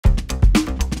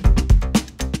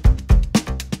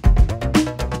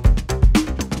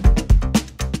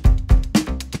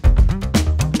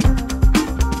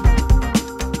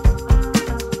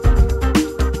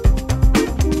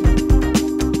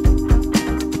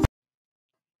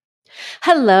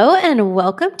Hello and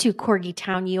welcome to Corgi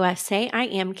Town USA. I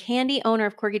am Candie, owner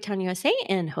of Corgi Town USA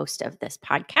and host of this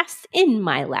podcast. In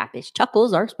my lap is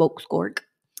Chuckles, our spokescorg.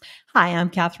 Hi, I'm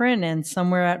Catherine, and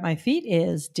somewhere at my feet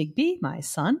is Digby, my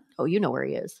son. Oh, you know where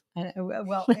he is.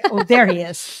 There he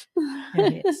is. There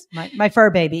he is, my fur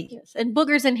baby. Yes, and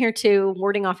Booger's in here too,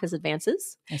 warding off his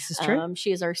advances. This is true.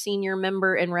 She is our senior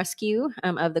member and rescue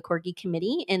of the Corgi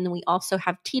committee. And we also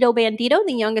have Tito Bandito,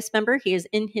 the youngest member. He is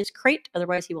in his crate,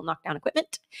 otherwise he will knock down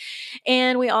equipment.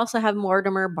 And we also have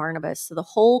Mortimer Barnabas. So the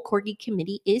whole Corgi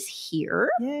committee is here.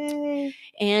 Yay.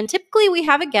 And typically we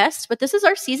have a guest, but this is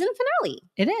our season finale.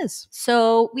 It is.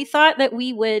 So we thought that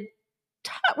we would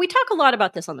we talk a lot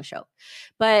about this on the show,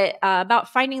 but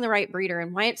about finding the right breeder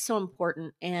and why it's so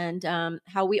important, and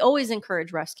how we always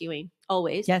encourage rescuing.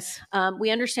 Always. Yes.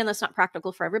 We understand that's not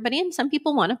practical for everybody, and some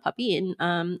people want a puppy,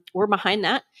 and we're behind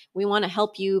that. We want to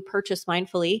help you purchase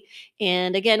mindfully.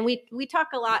 And again, we talk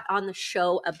a lot on the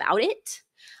show about it.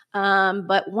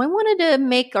 But we wanted to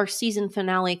make our season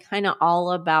finale kind of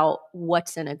all about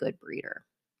what's in a good breeder.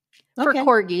 For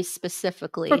Corgis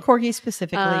specifically.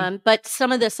 But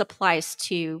some of this applies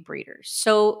to breeders.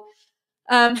 So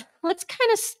let's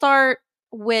kind of start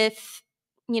with,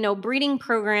 breeding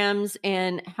programs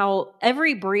and how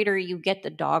every breeder you get the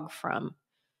dog from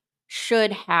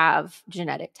should have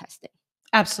genetic testing.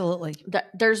 Absolutely.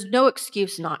 There's no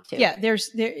excuse not to. Yeah,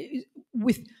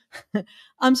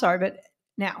 I'm sorry, but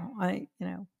now I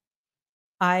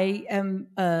am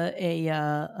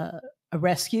a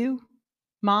rescue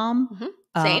mom.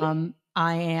 Mm-hmm. Same.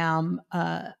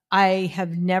 I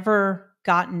have never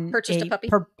purchased a puppy.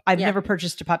 I've never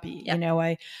purchased a puppy.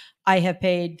 Yeah. I have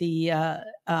paid the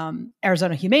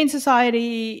Arizona Humane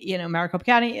Society, Maricopa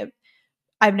County.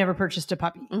 I've never purchased a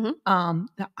puppy. Mm-hmm.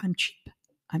 I'm cheap.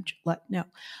 No.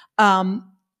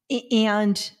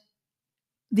 And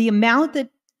the amount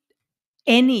that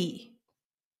any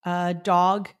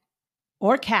dog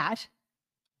or cat,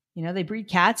 they breed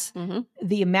cats, mm-hmm.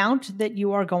 the amount that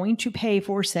you are going to pay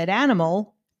for said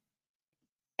animal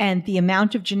and the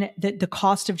amount of the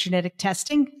cost of genetic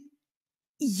testing.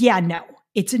 Yeah, no,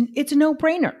 it's a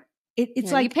no-brainer.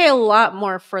 It's like you pay a lot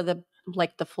more for the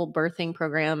full birthing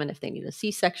program, and if they need a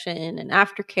C-section and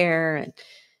aftercare,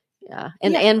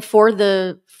 and for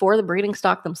the breeding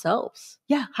stock themselves.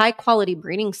 Yeah, high quality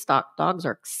breeding stock dogs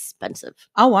are expensive.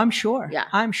 Oh, I'm sure. Yeah,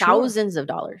 I'm sure, thousands of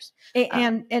dollars.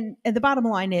 And the bottom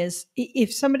line is,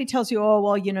 if somebody tells you, oh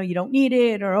well, you don't need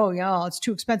it, or it's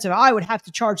too expensive, I would have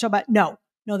to charge somebody. No,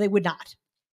 they would not.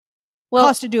 Well,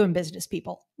 cost of doing business,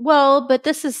 people. Well, but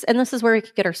this is where we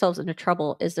could get ourselves into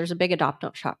trouble. Is there's a big adopt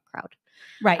don't shop crowd,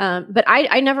 right? But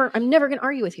I'm never going to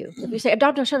argue with you. If you say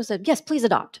adopt don't shop, I said yes, please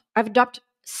adopt. I've adopted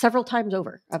several times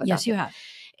over. Yes, you have.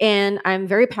 And I'm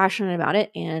very passionate about it.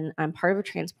 And I'm part of a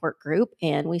transport group,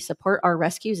 and we support our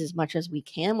rescues as much as we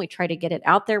can. We try to get it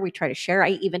out there. We try to share.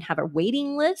 I even have a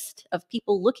waiting list of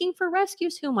people looking for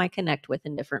rescues whom I connect with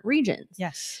in different regions.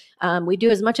 Yes. We do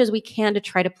as much as we can to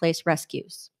try to place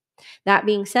rescues. That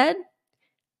being said,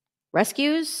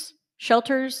 rescues,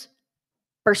 shelters,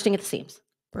 bursting at the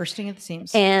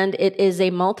seams. And it is a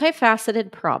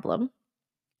multifaceted problem.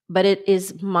 But it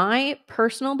is my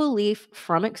personal belief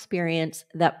from experience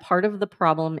that part of the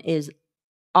problem is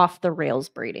off the rails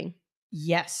breeding.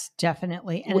 Yes,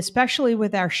 definitely. And especially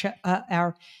with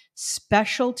our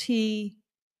specialty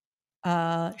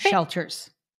shelters.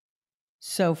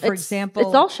 So for example,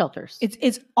 it's all shelters.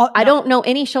 It's all, I don't know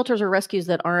any shelters or rescues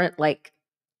that aren't like.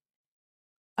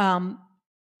 All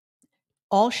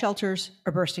shelters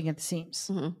are bursting at the seams.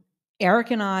 Mm-hmm.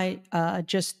 Eric and I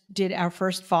just did our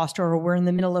first foster, or we're in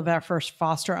the middle of our first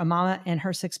foster, a mama and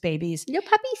her 6 babies. No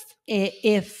puppies.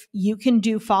 If you can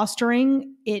do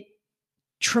fostering, it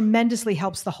tremendously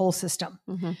helps the whole system.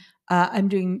 Mm-hmm. I'm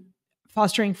doing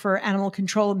fostering for animal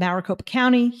control in Maricopa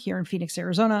County here in Phoenix,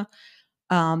 Arizona.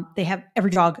 They have every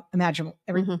dog imaginable,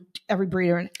 every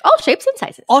breeder. All shapes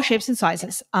and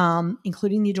sizes.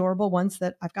 Including the adorable ones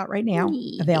that I've got right now,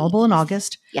 available in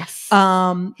August. Yes.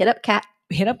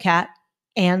 Hit up Cat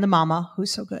and the mama,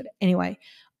 who's so good. Anyway,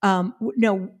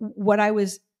 what I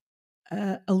was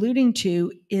alluding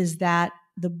to is that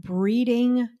the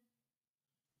breeding,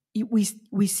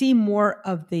 we see more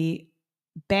of the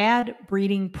bad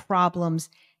breeding problems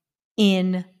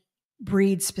in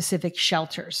breed-specific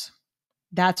shelters.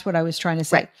 That's what I was trying to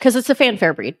say. Right, because it's a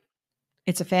fanfare breed.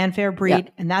 It's a fanfare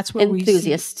breed, and that's what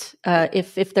enthusiast.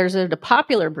 If there's a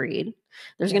popular breed,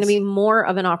 there's going to be more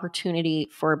of an opportunity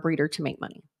for a breeder to make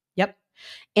money. Yep.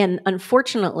 And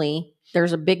unfortunately,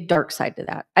 there's a big dark side to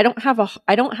that. I don't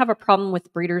have a problem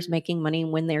with breeders making money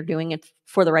when they're doing it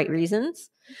for the right reasons.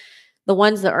 the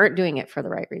ones that aren't doing it for the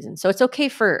right reason. So it's okay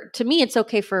to me, it's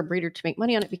okay for a breeder to make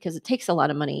money on it because it takes a lot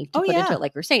of money to put into it,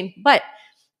 like we're saying. But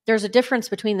there's a difference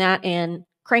between that and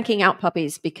cranking out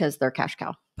puppies because they're cash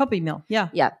cow. Puppy mill. Yeah.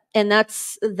 Yeah. And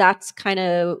that's kind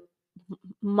of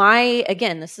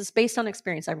again, this is based on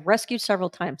experience. I've rescued several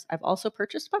times. I've also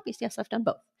purchased puppies. Yes, I've done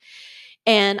both.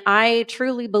 And I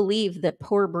truly believe that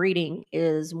poor breeding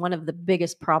is one of the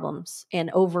biggest problems,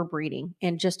 and overbreeding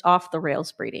and just off the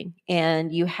rails breeding.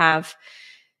 And you have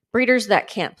breeders that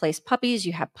can't place puppies.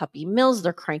 You have puppy mills.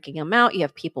 They're cranking them out. You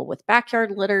have people with backyard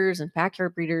litters and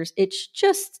backyard breeders. It's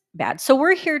just bad. So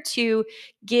we're here to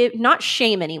not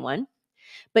shame anyone,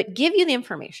 but give you the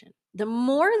information. The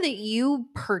more that you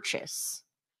purchase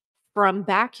from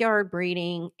backyard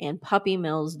breeding and puppy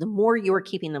mills, the more you are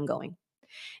keeping them going.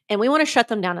 And we want to shut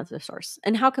them down at the source.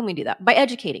 And how can we do that? By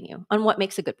educating you on what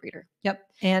makes a good breeder. Yep.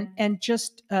 And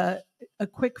just a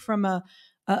quick from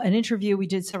an interview we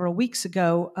did several weeks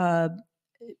ago,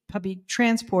 puppy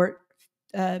transport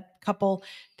couple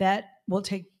that will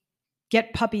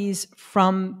get puppies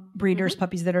from breeders,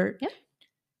 puppies that are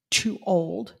too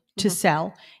old to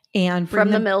sell, and bring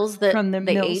from them the mills that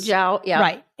they age out. Yeah.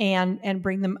 Right. And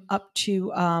bring them up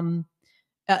to a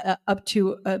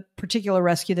particular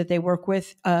rescue that they work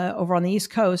with over on the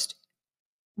East Coast.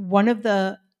 One of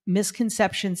the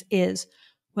misconceptions is,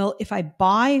 well, if I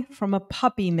buy from a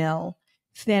puppy mill,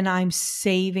 then I'm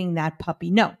saving that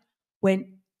puppy. No, when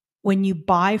you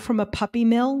buy from a puppy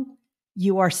mill,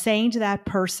 you are saying to that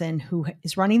person who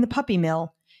is running the puppy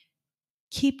mill,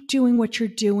 keep doing what you're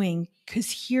doing,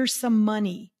 because here's some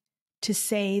money to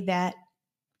say that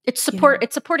it's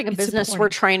supporting a business we're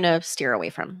trying to steer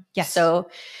away from. Yes. So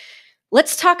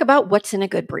let's talk about what's in a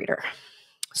good breeder.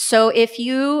 So if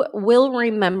you will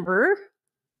remember,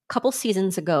 a couple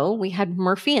seasons ago, we had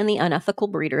Murphy and the Unethical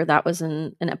Breeder. That was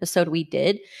an episode we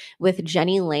did with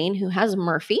Jenny Lane, who has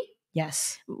Murphy.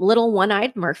 Yes. Little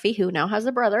one-eyed Murphy, who now has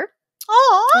a brother.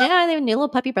 Oh, yeah, they have a new little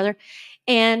puppy brother.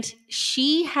 And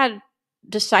she had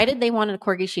decided they wanted a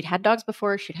Corgi. She'd had dogs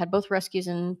before. She'd had both rescues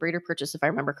and breeder purchase, if I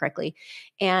remember correctly.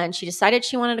 And she decided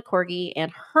she wanted a Corgi.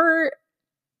 And her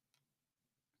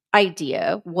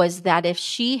idea was that if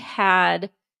she had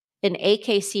an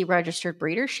AKC registered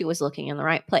breeder, she was looking in the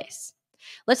right place.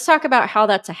 Let's talk about how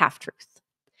that's a half-truth.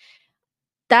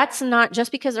 That's not,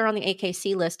 just because they're on the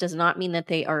AKC list does not mean that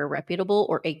they are a reputable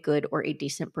or a good or a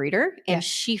decent breeder. And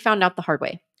she found out the hard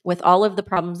way with all of the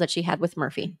problems that she had with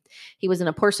Murphy. He was in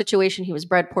a poor situation. He was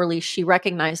bred poorly. She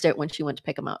recognized it when she went to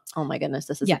pick him up. Oh my goodness,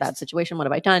 this is a bad situation. What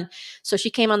have I done? So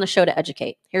she came on the show to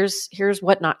educate. Here's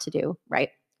what not to do, right?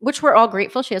 Which we're all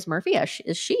grateful she has Murphy, as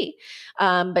is she.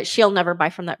 But she'll never buy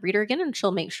from that breeder again, and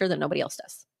she'll make sure that nobody else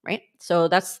does, right? So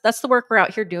that's the work we're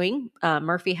out here doing.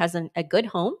 Murphy has a good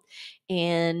home,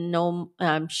 and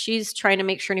she's trying to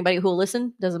make sure anybody who will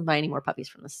listen doesn't buy any more puppies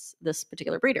from this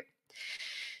particular breeder.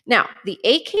 Now, the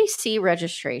AKC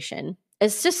registration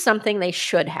is just something they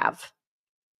should have.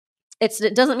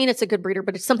 It doesn't mean it's a good breeder,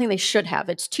 but it's something they should have.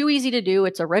 It's too easy to do.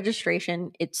 It's a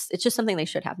registration. It's just something they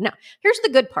should have. Now, here's the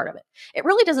good part of it. It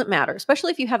really doesn't matter,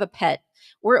 especially if you have a pet.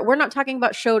 We're not talking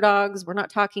about show dogs. We're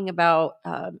not talking about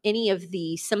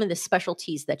some of the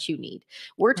specialties that you need.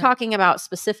 We're talking about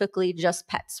specifically just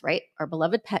pets, right? Our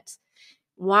beloved pets.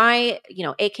 Why,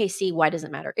 AKC, why does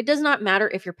it matter? It does not matter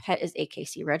if your pet is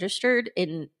AKC registered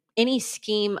in any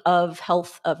scheme of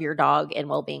health of your dog and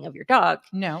well-being of your dog.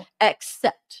 No.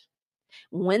 Except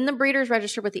when the breeder is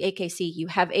registered with the AKC, you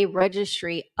have a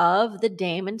registry of the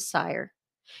dam and sire.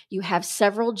 You have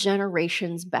several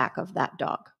generations back of that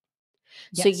dog.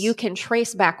 Yes. So you can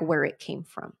trace back where it came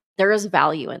from. There is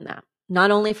value in that,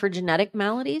 not only for genetic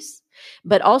maladies,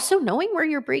 but also knowing where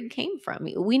your breed came from.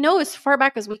 We know as far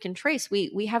back as we can trace,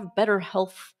 we have better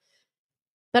health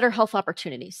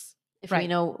opportunities if we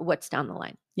know what's down the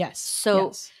line. Yes.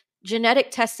 So genetic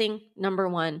testing, number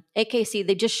one. AKC,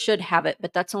 they just should have it,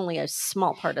 but that's only a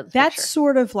small part of the That's picture.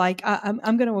 Sort of like,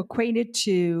 I'm going to equate it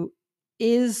to,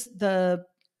 is the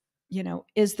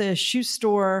shoe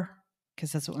store,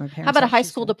 because that's what my parents. How about a high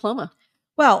school diploma?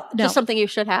 Well, no. Just something you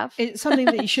should have. It's something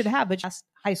that you should have, but just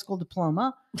high school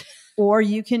diploma. Or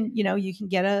you can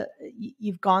get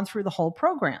you've gone through the whole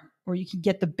program, or you can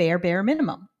get the bare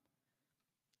minimum.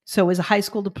 So is a high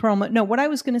school diploma. No, what I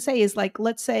was going to say is, like,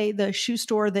 let's say the shoe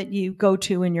store that you go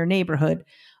to in your neighborhood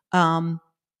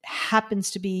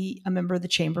happens to be a member of the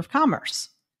Chamber of Commerce.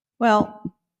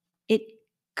 Well, it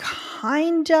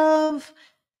kind of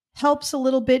helps a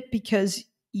little bit, because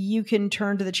you can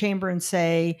turn to the chamber and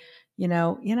say,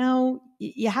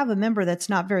 you have a member that's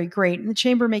not very great, and the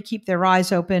chamber may keep their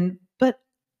eyes open, but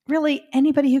really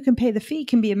anybody who can pay the fee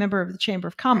can be a member of the Chamber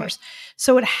of Commerce. Right.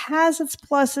 So it has its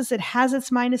pluses, it has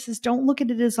its minuses. Don't look at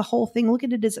it as a whole thing. Look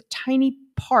at it as a tiny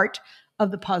part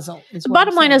of the puzzle. The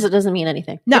bottom line is it doesn't mean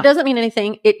anything. No. It doesn't mean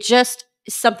anything. It just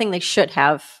is something they should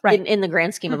have right. in the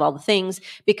grand scheme of all the things,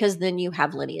 because then you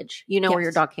have lineage. You know where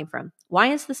your dog came from. Why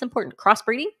is this important?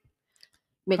 Crossbreeding?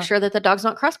 Make sure that the dog's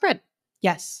not crossbred.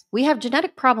 Yes. We have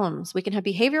genetic problems. We can have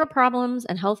behavioral problems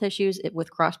and health issues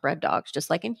with crossbred dogs,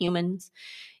 just like in humans.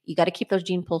 You got to keep those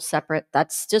gene pools separate.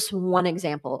 That's just one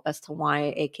example as to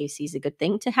why AKC is a good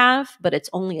thing to have, but it's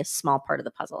only a small part of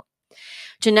the puzzle.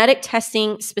 Genetic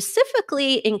testing,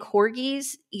 specifically in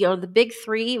Corgis, the big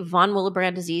three, von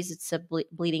Willebrand disease, it's a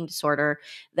bleeding disorder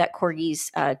that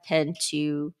Corgis tends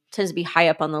to be high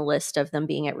up on the list of them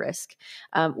being at risk.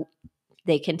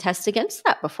 They can test against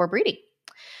that before breeding.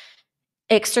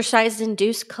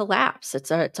 Exercise-induced collapse.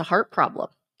 It's a heart problem.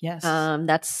 Yes.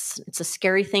 It's a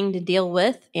scary thing to deal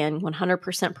with, and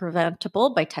 100%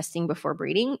 preventable by testing before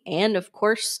breeding. And of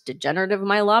course, degenerative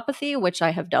myelopathy, which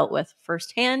I have dealt with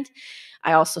firsthand.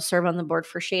 I also serve on the board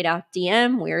for Shade Out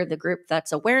DM. We're the group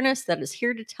that's awareness that is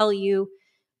here to tell you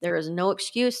there is no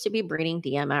excuse to be breeding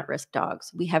DM at-risk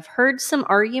dogs. We have heard some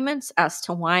arguments as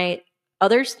to why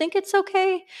others think it's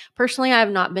okay. Personally, I have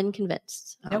not been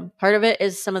convinced. Nope. Part of it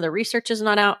is some of the research is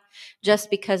not out. Just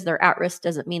because they're at risk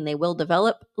doesn't mean they will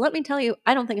develop. Let me tell you,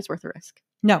 I don't think it's worth the risk.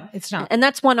 No, it's not. And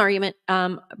that's one argument.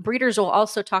 Breeders will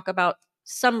also talk about,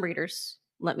 some breeders,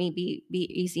 let me be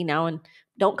easy now and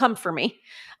don't come for me.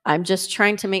 I'm just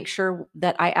trying to make sure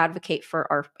that I advocate for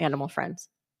our animal friends.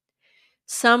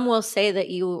 Some will say that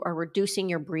you are reducing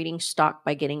your breeding stock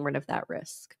by getting rid of that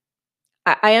risk.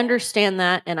 I understand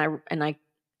that, and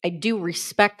I do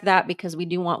respect that, because we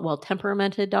do want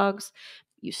well-temperamented dogs.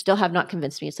 You still have not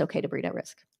convinced me it's okay to breed at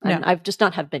risk. No. I've just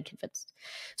not have been convinced.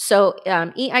 So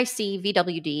EIC,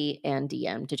 VWD, and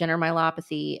DM, degenerative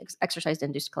myelopathy,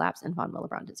 exercise-induced collapse, and von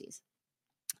Willebrand disease.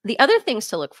 The other things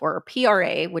to look for are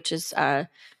PRA, which is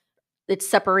it's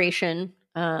separation.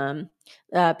 PRA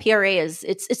is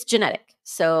it's genetic.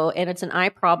 So, and it's an eye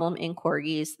problem in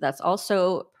Corgis that's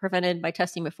also prevented by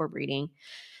testing before breeding.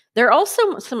 There are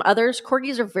also some others.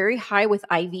 Corgis are very high with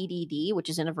IVDD, which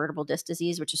is invertebrate disc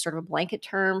disease, which is sort of a blanket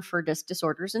term for disc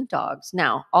disorders in dogs.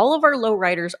 Now, all of our low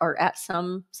riders are at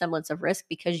some semblance of risk,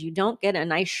 because you don't get a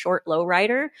nice short low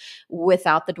rider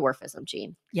without the dwarfism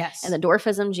gene. Yes. And the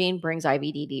dwarfism gene brings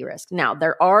IVDD risk. Now,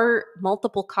 there are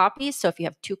multiple copies. So if you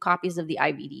have 2 copies of the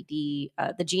IVDD,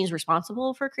 the genes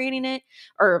responsible for creating it,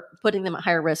 or putting them at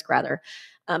higher risk rather,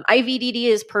 IVDD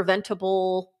is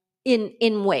preventable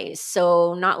in ways.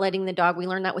 So not letting the dog, we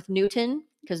learned that with Newton,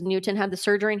 because Newton had the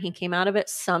surgery and he came out of it.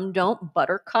 Some don't.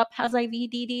 Buttercup has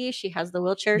IVDD. She has the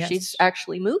wheelchair. Yes. She's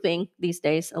actually moving these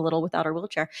days a little without her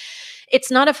wheelchair. It's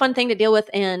not a fun thing to deal with.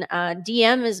 And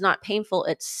DM is not painful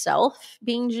itself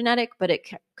being genetic, but it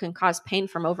can cause pain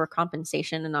from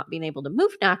overcompensation and not being able to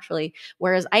move naturally.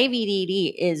 Whereas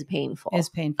IVDD is painful. Is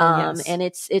painful, yes. And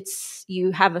it's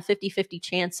you have a 50-50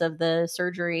 chance of the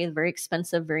surgery, very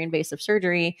expensive, very invasive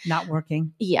surgery. Not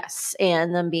working. Yes.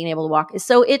 And them being able to walk.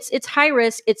 So it's high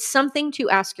risk. It's something to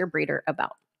ask your breeder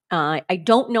about. I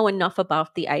don't know enough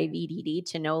about the IVDD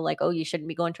to know like, oh, you shouldn't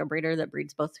be going to a breeder that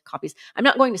breeds both copies. I'm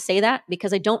not going to say that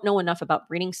because I don't know enough about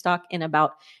breeding stock and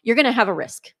about you're going to have a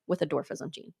risk with a dwarfism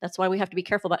gene. That's why we have to be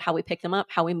careful about how we pick them up,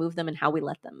 how we move them, and how we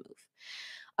let them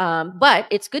move. But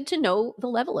it's good to know the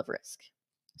level of risk.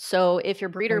 So if your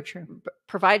breeder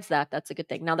provides that, that's a good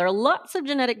thing. Now, there are lots of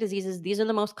genetic diseases. These are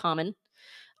the most common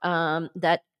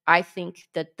that I think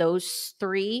that those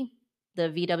 3, the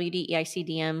VWD, EIC,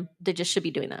 DM, they just should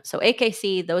be doing that. So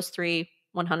AKC, those 3,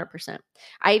 100%.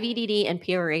 IVDD and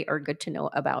PRA are good to know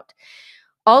about.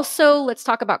 Also, let's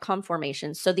talk about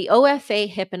conformations. So the OFA,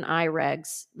 hip, and eye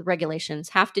regulations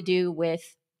have to do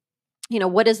with,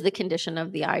 what is the condition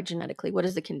of the eye genetically? What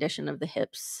is the condition of the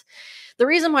hips? The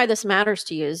reason why this matters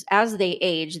to you is as they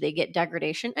age, they get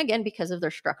degradation, again, because of their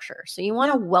structure. So you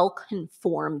want a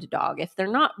well-conformed dog. If they're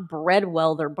not bred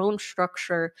well, their bone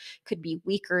structure could be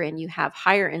weaker and you have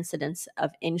higher incidence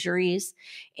of injuries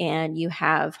and you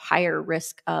have higher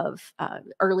risk of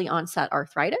early onset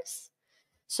arthritis.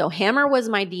 So Hammer was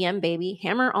my DM baby.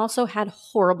 Hammer also had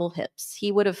horrible hips.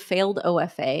 He would have failed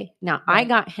OFA. Now, I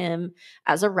got him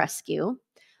as a rescue.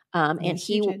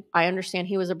 And I understand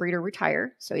he was a breeder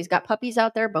retire. So he's got puppies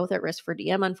out there, both at risk for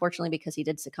DM, unfortunately, because he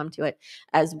did succumb to it,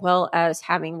 as well as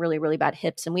having really, really bad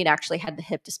hips. And we'd actually had the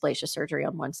hip dysplasia surgery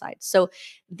on one side. So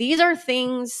these are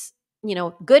things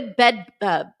good,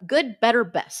 better,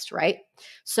 best, right?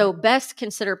 So best,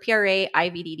 consider PRA,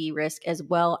 IVDD risk, as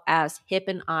well as hip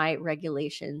and eye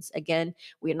regulations. Again,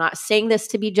 we're not saying this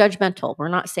to be judgmental. We're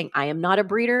not saying I am not a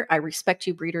breeder. I respect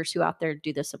you breeders who out there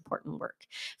do this important work.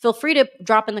 Feel free to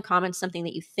drop in the comments something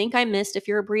that you think I missed if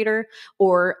you're a breeder,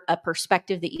 or a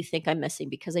perspective that you think I'm missing,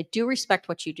 because I do respect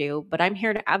what you do, but I'm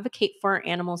here to advocate for our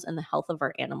animals and the health of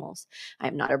our animals.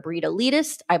 I'm not a breed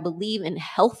elitist. I believe in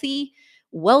healthy,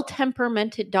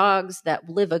 well-temperamented dogs that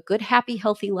live a good, happy,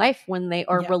 healthy life when they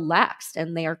are relaxed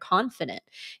and they are confident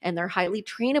and they're highly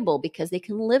trainable because they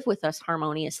can live with us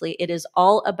harmoniously. It is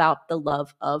all about the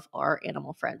love of our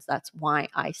animal friends. That's why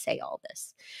I say all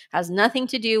this. It has nothing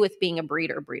to do with being a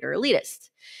breeder elitist.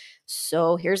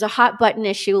 So here's a hot button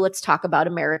issue. Let's talk about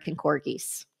American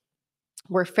Corgis.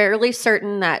 We're fairly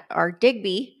certain that our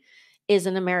Digby is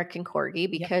an American Corgi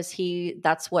because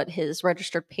that's what his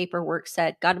registered paperwork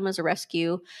said. Got him as a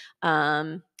rescue.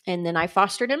 And then I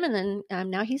fostered him, and then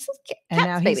now he's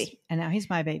Cat's baby. And now he's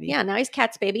my baby. Yeah, now he's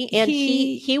Cat's baby. And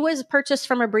he was purchased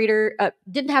from a breeder.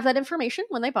 Didn't have that information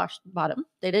when they bought him.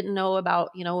 They didn't know about,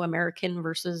 American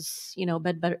versus,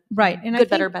 better. Right. And good,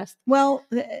 better, best. Well,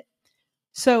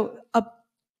 so a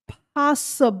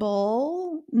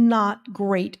possible not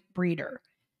great breeder.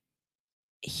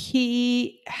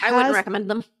 I wouldn't recommend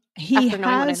them. He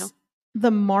has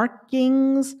the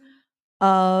markings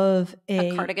of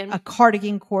a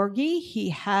cardigan corgi. He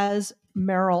has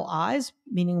merle eyes,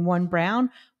 meaning one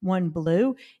brown, one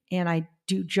blue. And I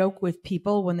do joke with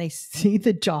people when they see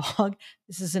the dog.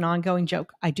 This is an ongoing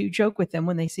joke. I do joke with them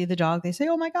when they see the dog. They say,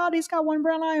 "Oh my God, he's got one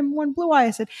brown eye and one blue eye."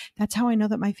 I said, "That's how I know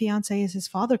that my fiance is his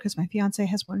father, because my fiance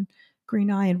has one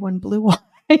green eye and one blue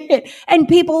eye." And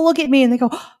people look at me and they go,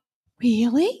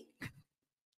 "Really?"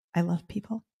 I love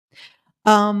people.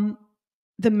 The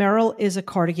merle is a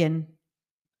cardigan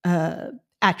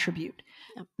attribute.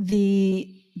 Yep.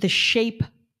 The shape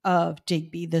of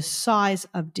Digby, the size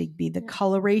of Digby, the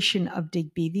coloration of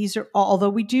Digby. These are all, although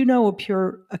we do know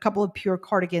a couple of pure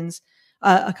cardigans,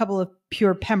 a couple of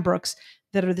pure Pembrokes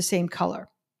that are the same color.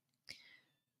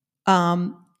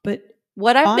 But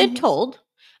what I've been told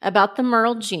about the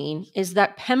merle gene is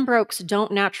that Pembrokes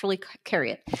don't naturally carry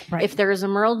it. Right. If there is a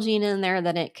merle gene in there,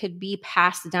 then it could be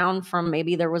passed down from,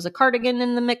 maybe there was a cardigan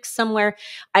in the mix somewhere.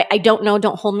 I don't know.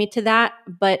 Don't hold me to that.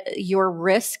 But your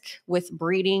risk with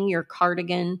breeding your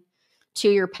cardigan to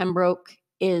your Pembroke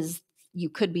is you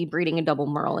could be breeding a double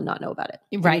merle and not know about it.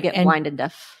 Right. You get blind and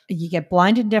deaf. You get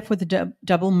blind and deaf with the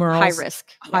double merles.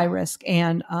 High risk.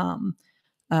 And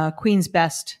Queen's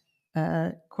Best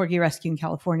Corgi Rescue in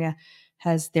California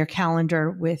has their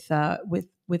calendar with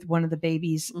one of the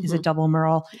babies is a double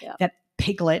merle. Yeah. That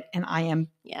Piglet, and I am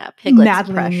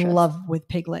madly precious. In love with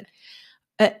Piglet.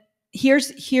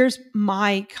 Here's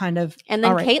my kind of, and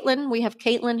then Caitlin. We have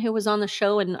Caitlin, who was on the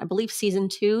show in, I believe, season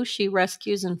 2. She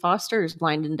rescues and fosters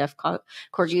blind and deaf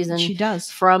corgis, and she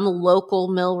does from local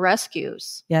mill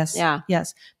rescues. Yes,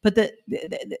 yes. But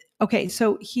okay,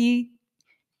 so he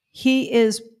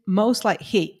is most like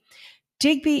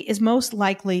Digby is most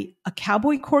likely a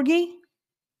cowboy corgi,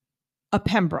 a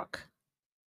Pembroke.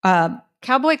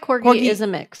 Cowboy corgi is a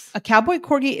mix. A cowboy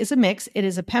corgi is a mix. It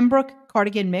is a Pembroke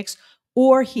cardigan mix,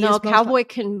 or cowboy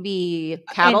can be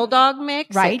cattle dog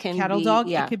mix, right? Cattle dog.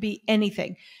 Yeah. It could be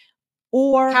anything.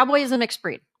 Or cowboy is a mixed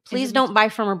breed. Please don't buy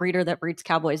from a breeder that breeds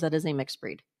cowboys. That is a mixed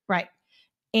breed, right?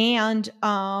 And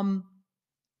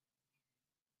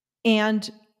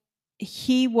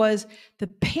he was the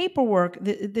paperwork.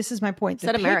 This is my point.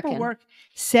 The paperwork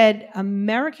said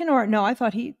American, or no? I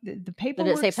thought the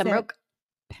paperwork. Did it say Pembroke?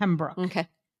 Pembroke.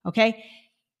 Okay.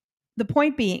 The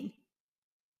point being,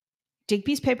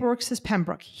 Digby's paperwork says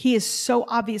Pembroke. He is so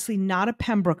obviously not a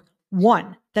Pembroke.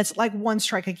 That's like one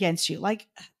strike against you. Like,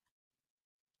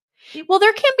 well,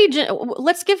 there can be.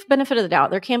 Let's give benefit of the doubt.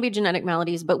 There can be genetic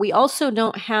maladies, but we also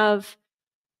don't have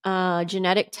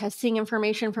genetic testing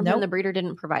information from him. The breeder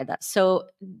didn't provide that. So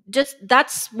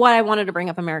that's why I wanted to bring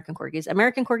up American Corgis.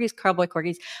 American Corgis, cowboy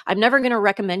corgis. I'm never going to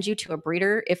recommend you to a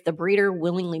breeder if the breeder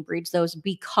willingly breeds those,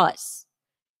 because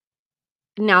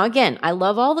now, again, I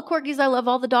love all the corgis. I love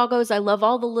all the doggos. I love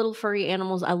all the little furry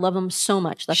animals. I love them so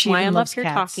much. That's why I'm up here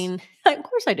talking. Of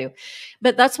course I do.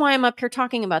 But that's why I'm up here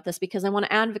talking about this, because I want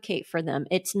to advocate for them.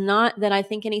 It's not that I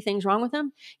think anything's wrong with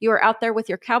them. You are out there with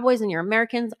your cowboys and your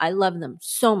Americans. I love them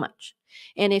so much.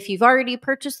 And if you've already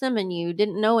purchased them and you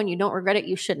didn't know and you don't regret it,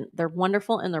 you shouldn't. They're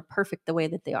wonderful and they're perfect the way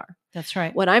that they are. That's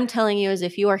right. What I'm telling you is,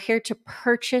 if you are here to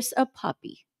purchase a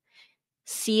puppy,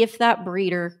 see if that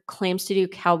breeder claims to do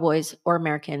cowboys or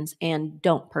Americans, and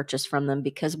don't purchase from them,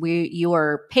 because you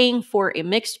are paying for a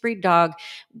mixed breed dog,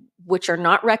 which are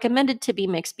not recommended to be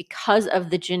mixed because of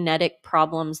the genetic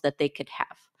problems that they could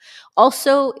have.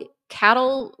 Also,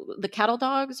 the cattle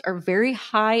dogs are very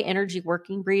high energy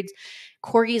working breeds.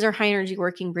 Corgis are high energy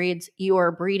working breeds. You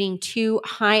are breeding two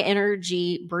high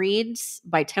energy breeds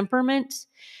by temperament.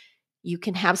 You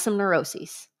can have some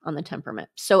neuroses on the temperament.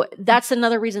 So that's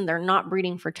another reason they're not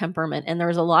breeding for temperament. And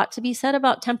there's a lot to be said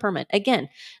about temperament. Again,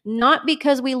 not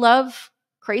because we love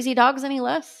crazy dogs any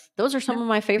less. Those are some of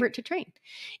my favorite to train.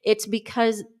 It's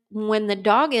because when the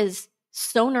dog is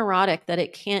so neurotic that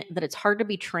it's hard to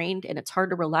be trained and it's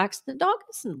hard to relax, the dog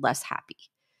is less happy.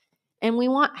 And we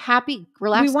want happy,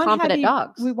 relaxed, confident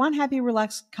dogs. We want happy,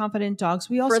 relaxed, confident dogs.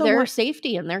 We also for their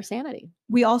safety and their sanity.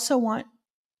 We also want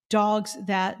dogs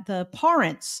that the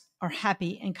parents are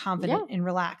happy and confident and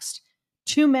relaxed.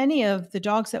 Too many of the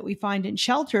dogs that we find in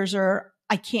shelters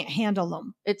I can't handle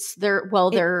them. It's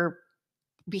their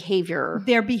behavior.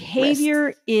 Their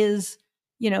behavior is,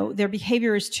 their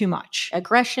behavior is too much.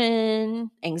 Aggression,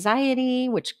 anxiety,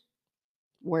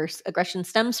 where aggression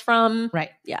stems from. Right.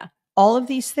 Yeah. All of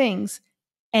these things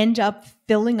end up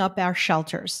filling up our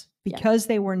shelters because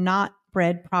they were not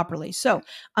bred properly. So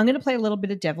I'm going to play a little bit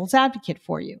of devil's advocate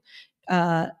for you.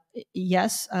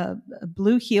 Yes, a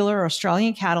blue heeler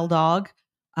Australian cattle dog.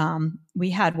 We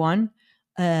had one.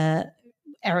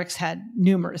 Eric's had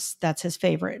numerous. That's his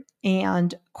favorite.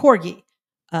 And Corgi,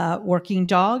 working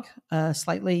dog,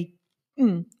 slightly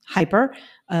hyper.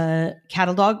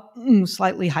 Cattle dog,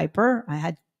 slightly hyper.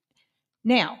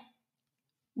 Now,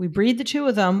 we breed the two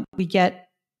of them. We get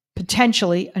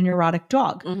potentially a neurotic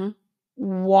dog. Mm-hmm.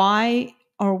 Why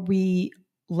are we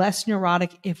less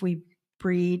neurotic if we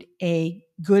breed a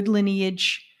good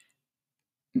lineage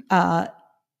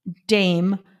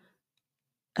dame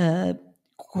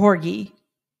Corgi,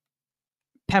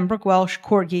 Pembroke Welsh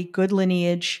Corgi, good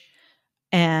lineage,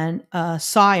 and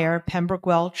sire Pembroke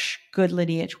Welsh, good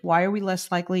lineage? Why are we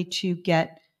less likely to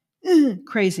get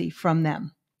crazy from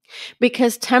them?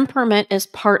 Because temperament is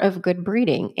part of good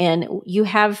breeding. And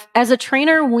as a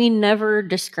trainer, we never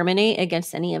discriminate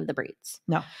against any of the breeds.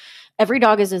 No. Every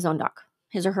dog is his own dog,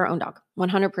 his or her own dog,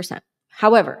 100%.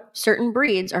 However, certain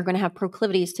breeds are going to have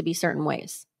proclivities to be certain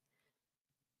ways.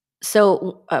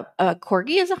 So a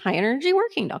Corgi is a high energy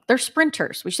working dog. They're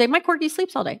sprinters. We say, my Corgi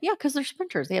sleeps all day. Yeah, because they're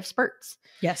sprinters. They have spurts.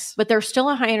 Yes. But they're still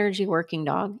a high energy working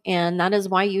dog. And that is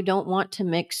why you don't want to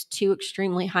mix too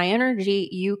extremely high energy.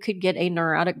 You could get a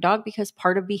neurotic dog because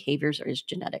part of behaviors is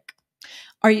genetic.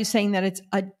 Are you saying that it's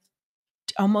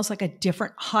almost like a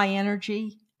different high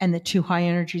energy and the two high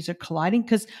energies are colliding?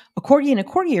 Because a Corgi and a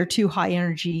Corgi are two high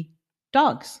energy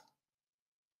dogs.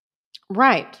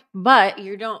 Right. But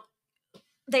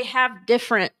they have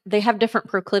different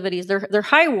proclivities. They're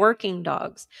high working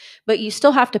dogs, but you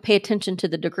still have to pay attention to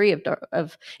the degree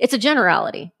of it's a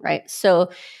generality, right?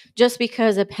 So just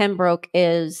because a Pembroke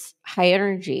is high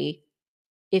energy,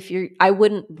 I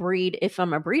wouldn't breed, if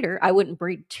I'm a breeder, I wouldn't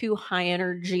breed too high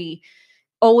energy,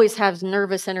 always has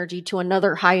nervous energy to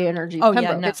another high energy Pembroke.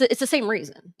 Yeah, no. It's the same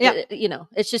reason. Yeah.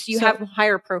 It's just you have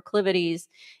higher proclivities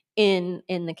in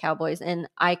the cowboys. And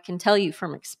I can tell you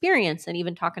from experience, and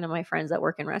even talking to my friends that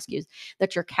work in rescues,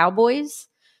 that your cowboys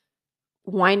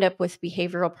wind up with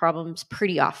behavioral problems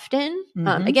pretty often.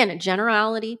 Mm-hmm. Again, a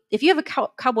generality. If you have a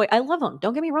cowboy, I love them.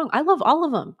 Don't get me wrong. I love all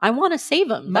of them. I want to save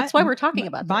them. That's why we're talking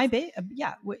about this.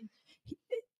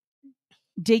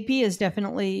 Digby is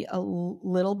definitely a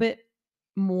little bit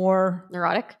more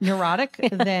neurotic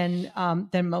than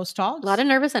most dogs. A lot of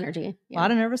nervous energy. Yeah. A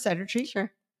lot of nervous energy.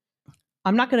 Sure.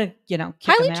 I'm not going to, kick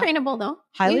highly him out. Trainable though.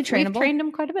 Highly trainable. We've trained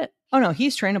him quite a bit. Oh no,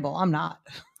 he's trainable. I'm not.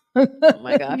 Oh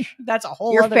my gosh. That's a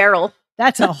whole You're feral.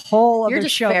 That's a whole other You're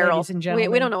just show, feral. Ladies and gentlemen.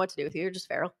 We don't know what to do with you. You're just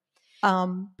feral.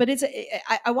 But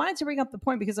I wanted to bring up the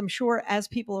point because I'm sure as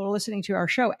people are listening to our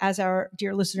show, as our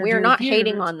dear listener, we are not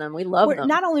hating on them. We love them.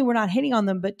 Not only we're not hating on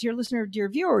them, but dear listener, dear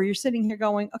viewer, you're sitting here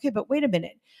going, okay, but wait a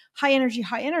minute. High energy,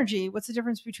 high energy. What's the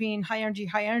difference between high energy,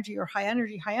 or high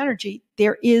energy, high energy?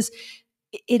 There is.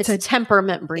 It's a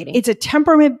temperament breeding. It's a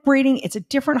temperament breeding. It's a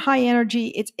different high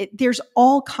energy. There's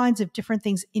all kinds of different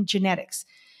things in genetics.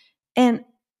 And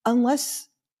unless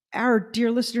our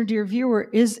dear listener, dear viewer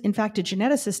is in fact a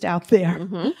geneticist out there,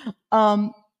 mm-hmm.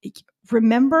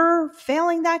 Remember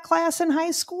failing that class in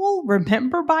high school?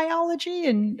 Remember biology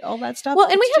and all that stuff? Well,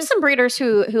 and we have some breeders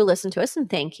who listen to us, and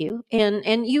thank you.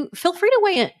 And you feel free to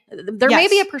weigh in. There may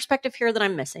be a perspective here that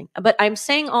I'm missing, but I'm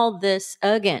saying all this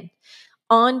again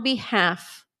on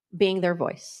behalf, being their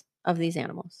voice, of these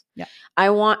animals. Yeah. I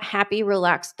want happy,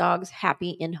 relaxed dogs,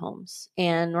 happy in homes.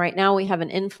 And right now we have an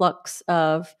influx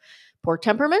of poor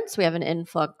temperaments. We have an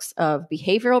influx of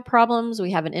behavioral problems. We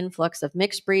have an influx of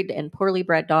mixed breed and poorly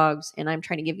bred dogs. And I'm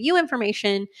trying to give you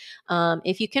information.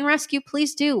 If you can rescue,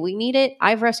 please do. We need it.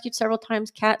 I've rescued several times.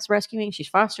 Kat's rescuing. She's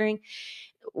fostering.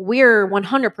 We're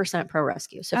 100% pro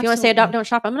rescue. So if you want to say adopt, don't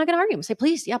shop, I'm not going to argue. I'm going to say,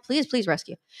 please, yeah, please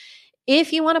rescue.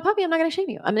 If you want a puppy, I'm not going to shame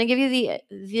you. I'm going to give you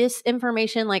this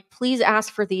information. Like, please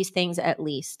ask for these things at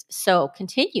least. So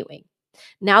continuing.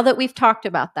 Now that we've talked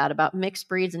about that, about mixed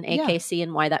breeds and AKC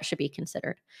and why that should be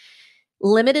considered.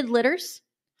 Limited litters.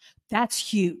 That's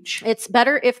huge. It's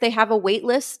better if they have a wait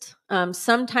list.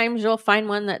 Sometimes you'll find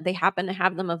one that they happen to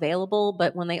have them available,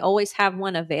 but when they always have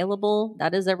one available,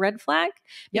 that is a red flag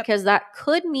because that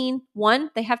could mean, one,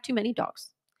 they have too many dogs.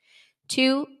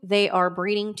 Two, they are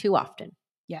breeding too often.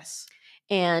 Yes.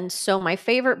 And so my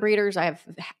favorite breeders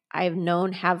I've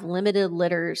known have limited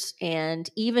litters, and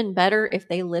even better if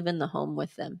they live in the home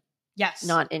with them. Yes.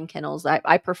 Not in kennels.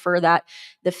 I prefer that.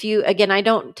 Again, I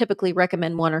don't typically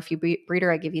recommend one or few breeder.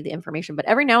 I give you the information, but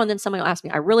every now and then somebody will ask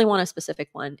me, I really want a specific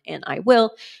one, and I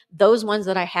will. Those ones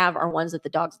that I have are ones that the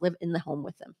dogs live in the home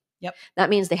with them. Yep. That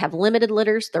means they have limited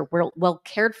litters. They're well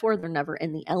cared for. They're never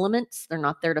in the elements. They're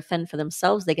not there to fend for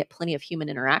themselves. They get plenty of human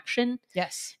interaction.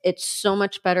 Yes. It's so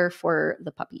much better for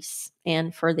the puppies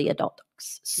and for the adult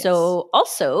dogs. So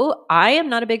also, I am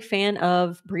not a big fan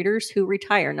of breeders who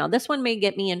retire. Now, this one may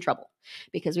get me in trouble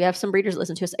because we have some breeders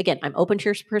listen to us. Again, I'm open to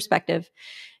your perspective.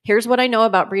 Here's what I know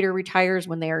about breeder retires.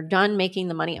 When they are done making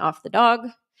the money off the dog,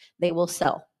 they will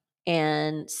sell.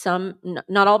 And some,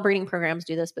 not all breeding programs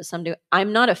do this, but some do.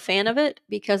 I'm not a fan of it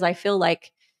because I feel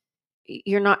like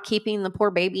you're not keeping the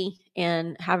poor baby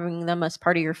and having them as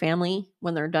part of your family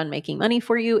when they're done making money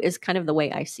for you is kind of the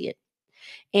way I see it.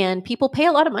 And people pay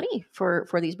a lot of money for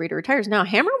these breeder retires. Now,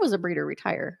 Hammer was a breeder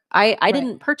retire. I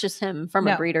didn't purchase him from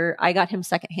a breeder. I got him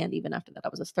secondhand even after that. I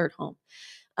was his third home.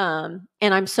 And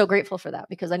I'm so grateful for that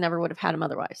because I never would have had him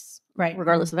otherwise,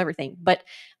 regardless of everything. But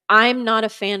I'm not a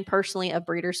fan personally of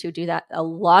breeders who do that. A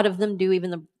lot of them do,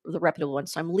 even the reputable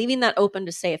ones. So I'm leaving that open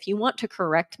to say, if you want to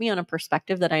correct me on a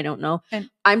perspective that I don't know,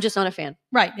 I'm just not a fan.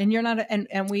 Right. And you're not,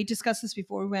 and we discussed this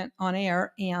before we went on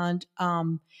air. And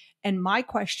my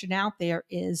question out there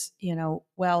is,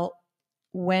 well,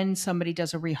 when somebody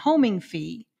does a rehoming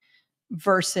fee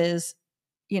versus,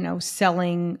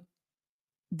 selling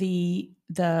the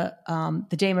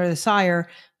dame or the sire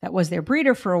that was their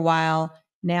breeder for a while.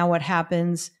 Now what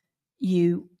happens?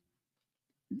 The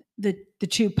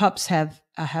two pups have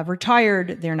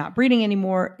retired. They're not breeding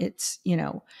anymore. It's,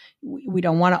 we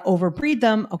don't want to overbreed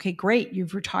them. Okay, great.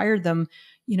 You've retired them.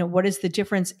 What is the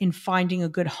difference in finding a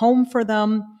good home for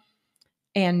them?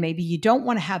 And maybe you don't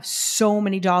want to have so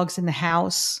many dogs in the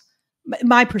house.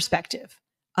 My perspective.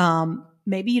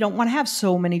 Maybe you don't want to have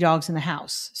so many dogs in the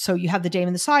house. So you have the dame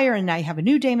and the sire, and now you have a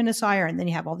new dame and a sire, and then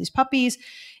you have all these puppies.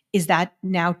 Is that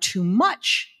now too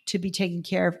much to be taken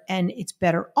care of? And it's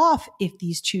better off if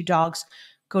these two dogs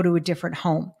go to a different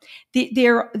home.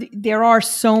 There are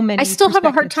so many. I still have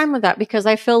a hard time with that because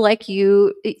I feel like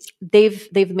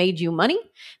they've made you money.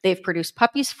 They've produced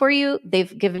puppies for you.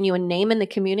 They've given you a name in the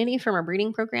community from a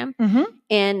breeding program. Mm-hmm.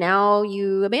 And now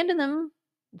you abandon them.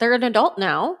 They're an adult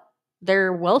now.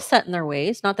 They're well set in their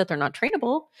ways. Not that they're not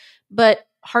trainable, but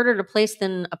harder to place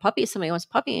than a puppy. Somebody wants a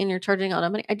puppy and you're charging a lot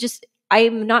of money.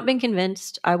 I've not been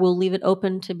convinced. I will leave it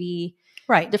open to be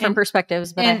different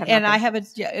perspectives. But I have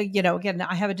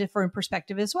a different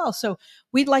perspective as well. So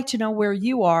we'd like to know where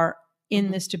you are in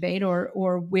this debate,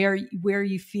 or where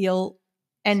you feel,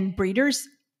 and breeders,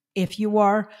 if you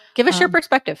are, give us your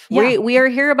perspective. We are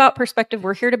here about perspective.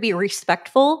 We're here to be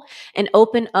respectful and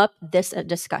open up this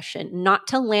discussion, not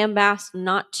to lambaste,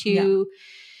 not to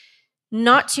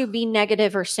be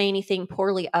negative or say anything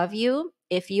poorly of you.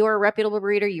 If you are a reputable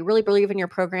breeder, you really believe in your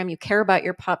program, you care about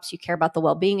your pups, you care about the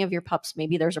well-being of your pups,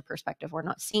 maybe there's a perspective we're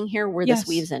not seeing here where this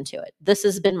weaves into it. This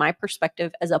has been my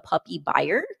perspective as a puppy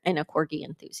buyer and a Corgi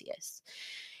enthusiast.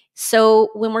 So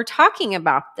when we're talking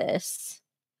about this,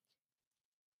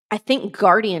 I think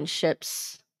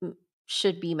guardianships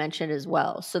should be mentioned as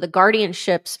well. So the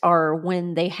guardianships are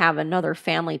when they have another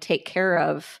family take care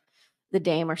of the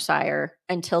dame or sire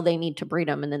until they need to breed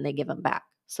them, and then they give them back.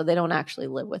 So they don't actually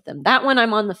live with them. That one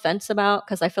I'm on the fence about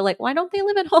because I feel like, why don't they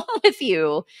live at home with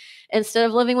you instead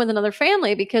of living with another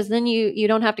family? Because then you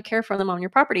don't have to care for them on your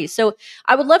property. So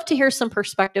I would love to hear some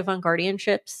perspective on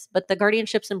guardianships, but the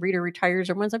guardianships and breeder retires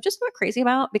are ones I'm just not crazy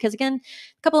about because, again,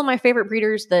 a couple of my favorite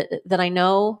breeders that I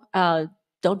know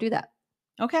don't do that.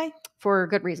 Okay. For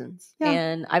good reasons. Yeah.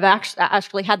 And I've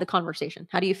actually had the conversation.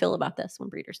 How do you feel about this when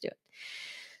breeders do it?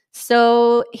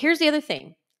 So here's the other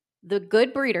thing. The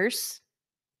good breeders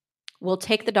will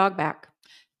take the dog back.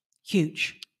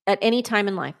 Huge. At any time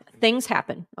in life. Things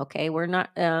happen. Okay. We're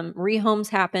not, rehomes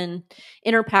happen.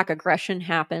 Interpack aggression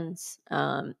happens.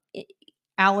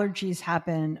 Allergies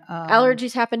happen.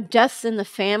 Allergies happen. Deaths in the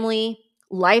family,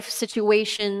 life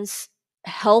situations,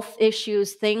 health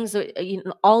issues, things,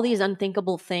 all these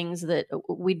unthinkable things that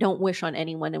we don't wish on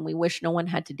anyone and we wish no one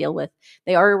had to deal with.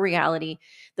 They are a reality.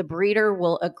 The breeder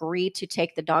will agree to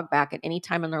take the dog back at any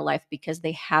time in their life because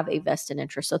they have a vested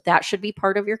interest. So that should be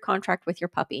part of your contract with your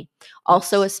puppy.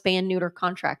 Also, a spay and neuter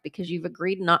contract because you've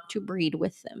agreed not to breed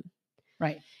with them.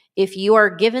 Right. If you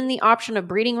are given the option of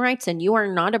breeding rights and you are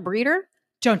not a breeder,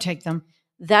 don't take them.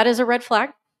 That is a red flag.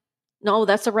 No,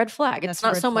 that's a red flag. That's it's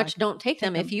not so flag. much don't take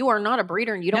them. If you are not a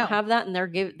breeder and you don't have that and they're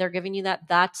giving you that,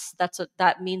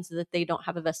 that means that they don't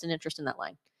have a vested interest in that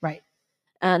line. Right.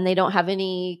 And they don't have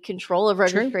any control of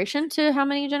registration to how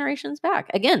many generations back.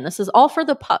 Again, this is all for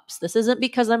the pups. This isn't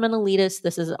because I'm an elitist.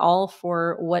 This is all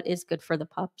for what is good for the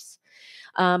pups.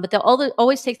 But they'll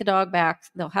always take the dog back.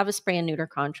 They'll have a spay and neuter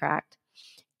contract.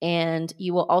 And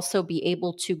you will also be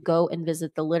able to go and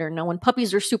visit the litter. Now, when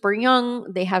puppies are super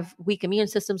young, they have weak immune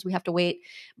systems. We have to wait.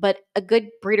 But a good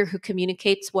breeder who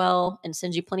communicates well and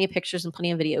sends you plenty of pictures and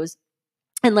plenty of videos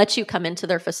and lets you come into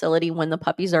their facility when the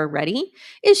puppies are ready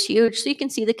is huge. So you can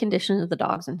see the condition of the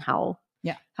dogs and how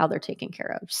they're taken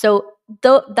care of. So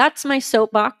that's my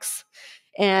soapbox.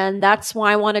 And that's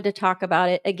why I wanted to talk about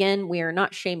it. Again, we are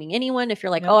not shaming anyone. If you're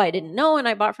like, oh, I didn't know and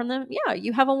I bought from them. Yeah,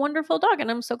 you have a wonderful dog. And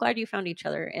I'm so glad you found each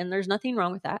other. And there's nothing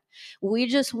wrong with that. We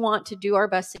just want to do our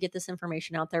best to get this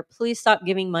information out there. Please stop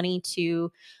giving money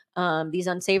to these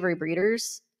unsavory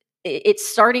breeders. It's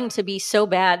starting to be so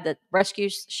bad that rescue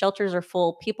shelters are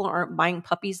full. People aren't buying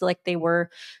puppies like they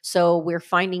were. So we're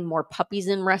finding more puppies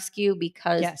in rescue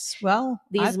because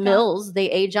these mills, they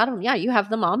age out of them. Yeah, you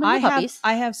have the mom and the puppies.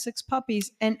 I have 6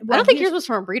 puppies. And I don't think yours was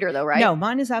from a breeder though, right? No,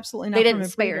 mine is absolutely not. They didn't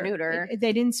spay or neuter.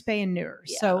 They didn't spay and neuter.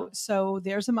 Yeah. So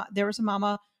there was a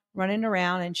mama running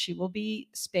around and she will be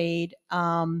spayed.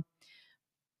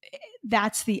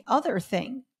 That's the other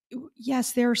thing.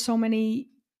 Yes, there are so many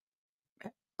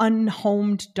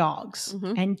unhomed dogs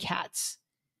and cats.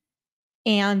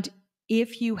 And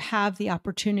if you have the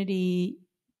opportunity,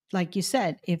 like you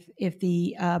said, if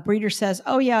the breeder says,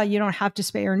 oh yeah, you don't have to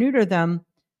spay or neuter them.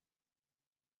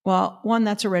 Well, 1,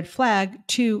 that's a red flag.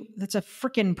 2, that's a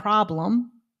freaking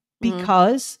problem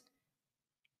because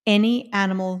any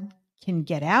animal can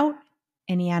get out,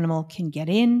 any animal can get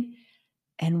in,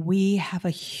 and we have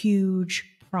a huge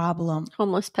problem.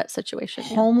 Homeless pet situation.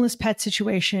 Homeless pet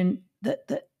situation.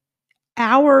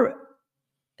 Our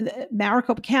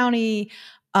Maricopa County,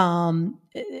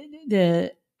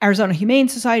 the Arizona Humane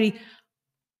Society,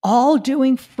 all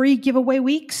doing free giveaway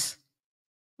weeks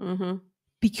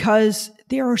because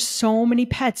there are so many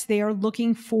pets. They are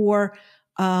looking for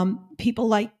people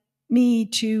like me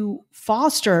to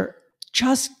foster,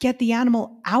 just get the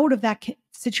animal out of that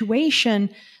situation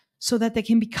so that they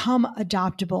can become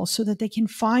adoptable, so that they can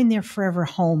find their forever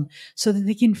home, so that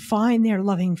they can find their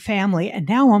loving family. And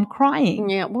now I'm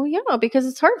crying. Yeah, well, yeah, because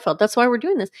it's heartfelt. That's why we're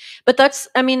doing this. But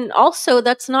also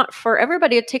that's not for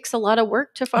everybody. It takes a lot of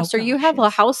work to foster. You have a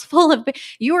house full of,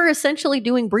 you are essentially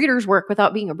doing breeder's work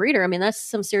without being a breeder. I mean, that's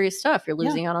some serious stuff. You're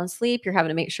losing out on sleep. You're having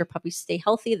to make sure puppies stay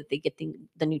healthy, that they get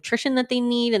the nutrition that they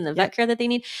need and the vet care that they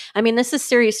need. I mean, this is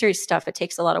serious stuff. It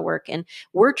takes a lot of work. And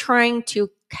we're trying to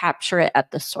capture it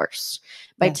at the source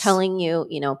by telling you,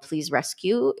 please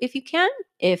rescue if you can.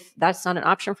 If that's not an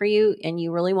option for you and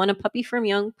you really want a puppy from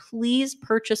young, please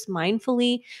purchase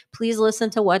mindfully. Please listen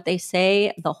to what they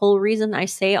say. The whole reason I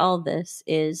say all this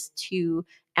is to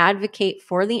advocate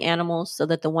for the animals so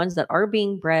that the ones that are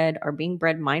being bred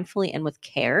mindfully and with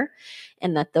care,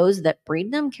 and that those that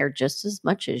breed them care just as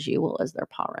much as you will as their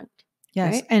parent.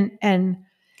 Yes. Right? And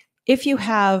if you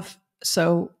have,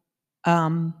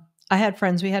 we had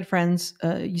friends,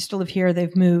 used to live here,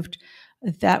 they've moved,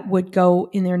 that would go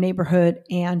in their neighborhood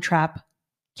and trap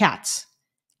cats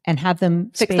and have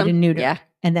them spayed and neutered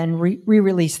and then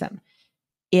re-release them.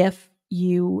 If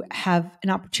you have an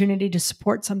opportunity to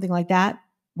support something like that,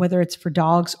 whether it's for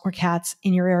dogs or cats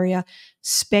in your area,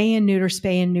 spay and neuter,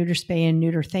 spay and neuter, spay and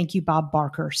neuter. Thank you, Bob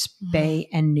Barker. Spay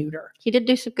and neuter. He did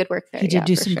do some good work there. He did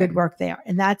do some good work there.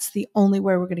 And that's the only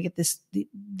way we're going to get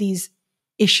these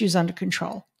issues under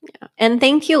control. Yeah. And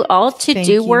thank you all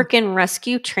to work in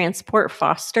rescue, transport,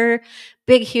 foster.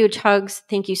 Big, huge hugs.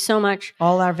 Thank you so much.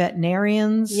 All our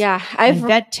veterinarians. Yeah. And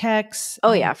vet techs.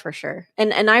 Oh yeah, for sure.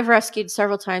 And I've rescued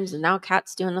several times, and now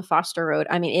Kat's doing the foster road.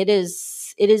 I mean, it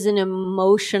is an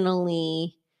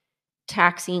emotionally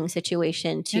taxing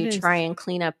situation to try and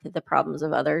clean up the problems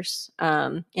of others.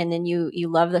 And then you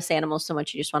love this animal so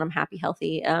much, you just want them happy,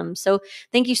 healthy. So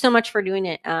thank you so much for doing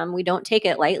it. We don't take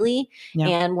it lightly,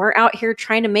 and we're out here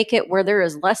trying to make it where there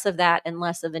is less of that and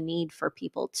less of a need for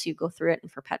people to go through it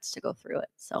and for pets to go through it.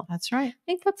 So that's right. I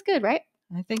think that's good, right?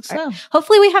 I think so. Right.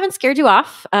 Hopefully we haven't scared you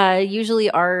off. Usually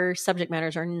our subject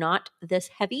matters are not this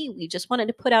heavy. We just wanted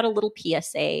to put out a little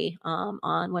PSA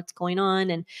on what's going on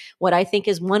and what I think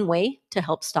is one way to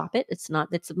help stop it. It's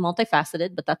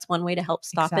multifaceted, but that's one way to help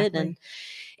stop it.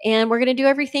 And we're going to do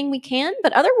everything we can.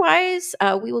 But otherwise,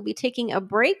 we will be taking a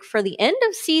break for the end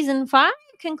of season 5.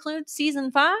 Concludes season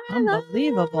 5.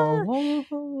 Unbelievable.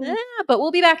 Yeah, but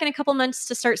we'll be back in a couple months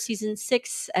to start season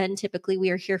 6. And typically we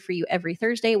are here for you every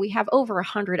Thursday. We have over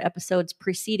 100 episodes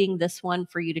preceding this one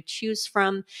for you to choose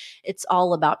from. It's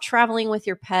all about traveling with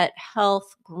your pet,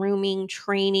 health, grooming,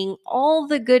 training, all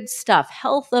the good stuff,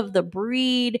 health of the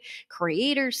breed,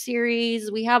 creator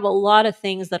series. We have a lot of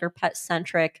things that are pet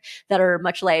centric that are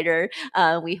much lighter.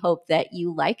 We hope that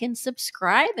you like and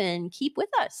subscribe and keep with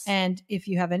us. And if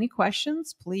you have any questions,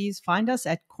 please find us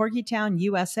at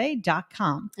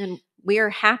corgitownusa.com. And we are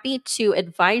happy to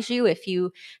advise you if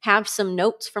you have some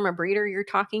notes from a breeder you're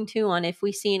talking to on if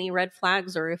we see any red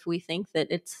flags or if we think that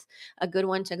it's a good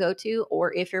one to go to,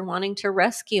 or if you're wanting to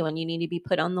rescue and you need to be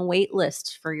put on the wait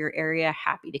list for your area,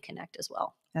 happy to connect as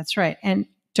well. That's right. And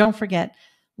don't forget,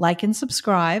 like and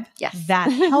subscribe. Yes. That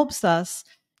helps us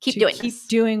keep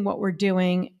doing what we're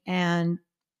doing and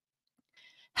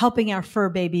helping our fur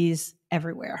babies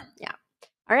everywhere. Yeah.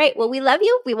 All right. Well, we love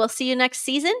you. We will see you next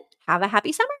season. Have a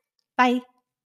happy summer. Bye.